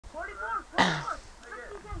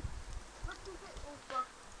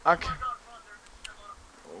Okay.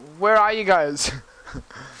 Where are you guys?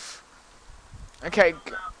 Okay.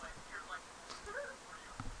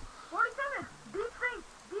 47! Deep space!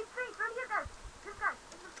 Deep space! Right here, guys! This guy!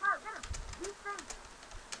 In the cloud! Get him! Deep space!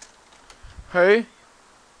 Who?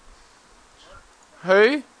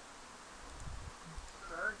 Who?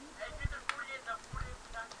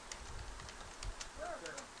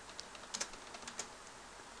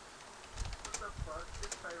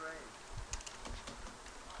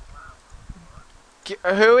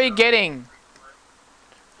 Who are we getting?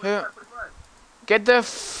 Who? Get the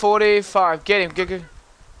 45. Get him. Get.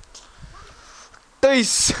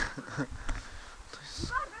 This. You guys, right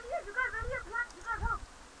here! You guys, right here! Black! You guys, help!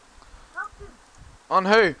 Help him! On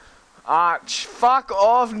who? Arch. Fuck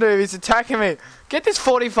off, noob. He's attacking me. Get this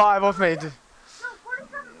 45 off me. No,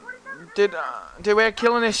 47! 47! Dude, we're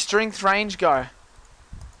killing this strength range guy.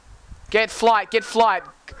 Get flight. Get flight.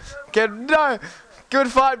 Get. No. Good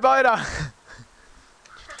fight, Boda.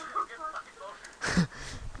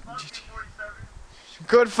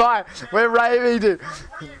 Good fight. We're raving, dude.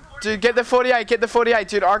 Dude, get the 48. Get the 48.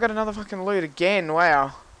 Dude, I got another fucking loot again.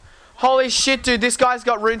 Wow. Holy shit, dude. This guy's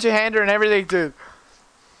got rune to hander and everything, dude.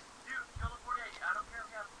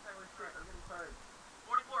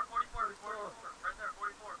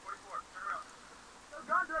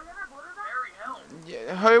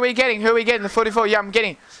 Yeah, who are we getting? Who are we getting? The 44. Yeah, I'm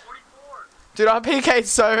getting. Dude, I PK'd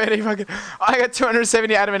so many fucking. I got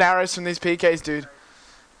 270 adamant arrows from these PKs, dude.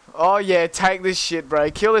 Oh yeah, take this shit,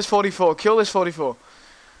 bro. Kill this 44. Kill this 44.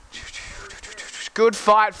 Good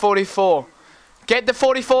fight, 44. Get the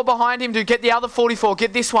 44 behind him, dude. Get the other 44.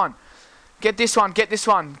 Get this one. Get this one. Get this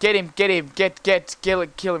one. Get him. Get him. Kill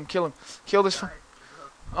him. Kill him. Kill him. Kill this.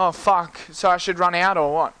 Oh fuck. So I should run out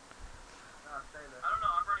or what?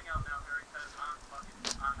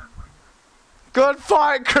 Good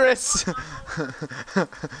fight, Chris.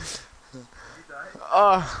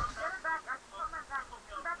 Oh.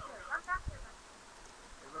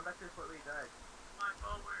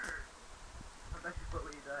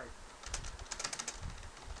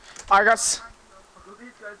 I got. These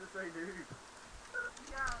guys are so noob.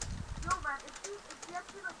 Yeah. Yo, man, if we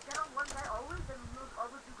actually like get on one guy always, then we'll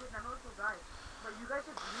always do good and I know she'll die. But you guys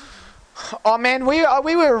just leave me. Oh man, we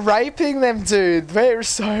were raping them, dude. We were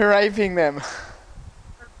so raping them. Let's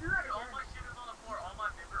do that again. All my shit is on the floor. All my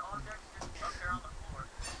member objects is up there on the floor.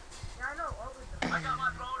 Yeah, I know, all of them. I got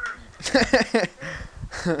my voters.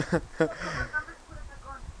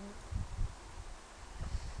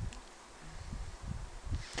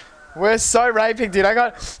 We're so raping, dude.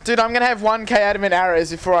 Dude, I'm gonna have 1k adamant arrows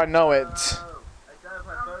before I know it.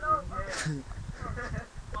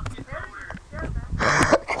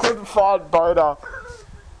 Good fight, Boda.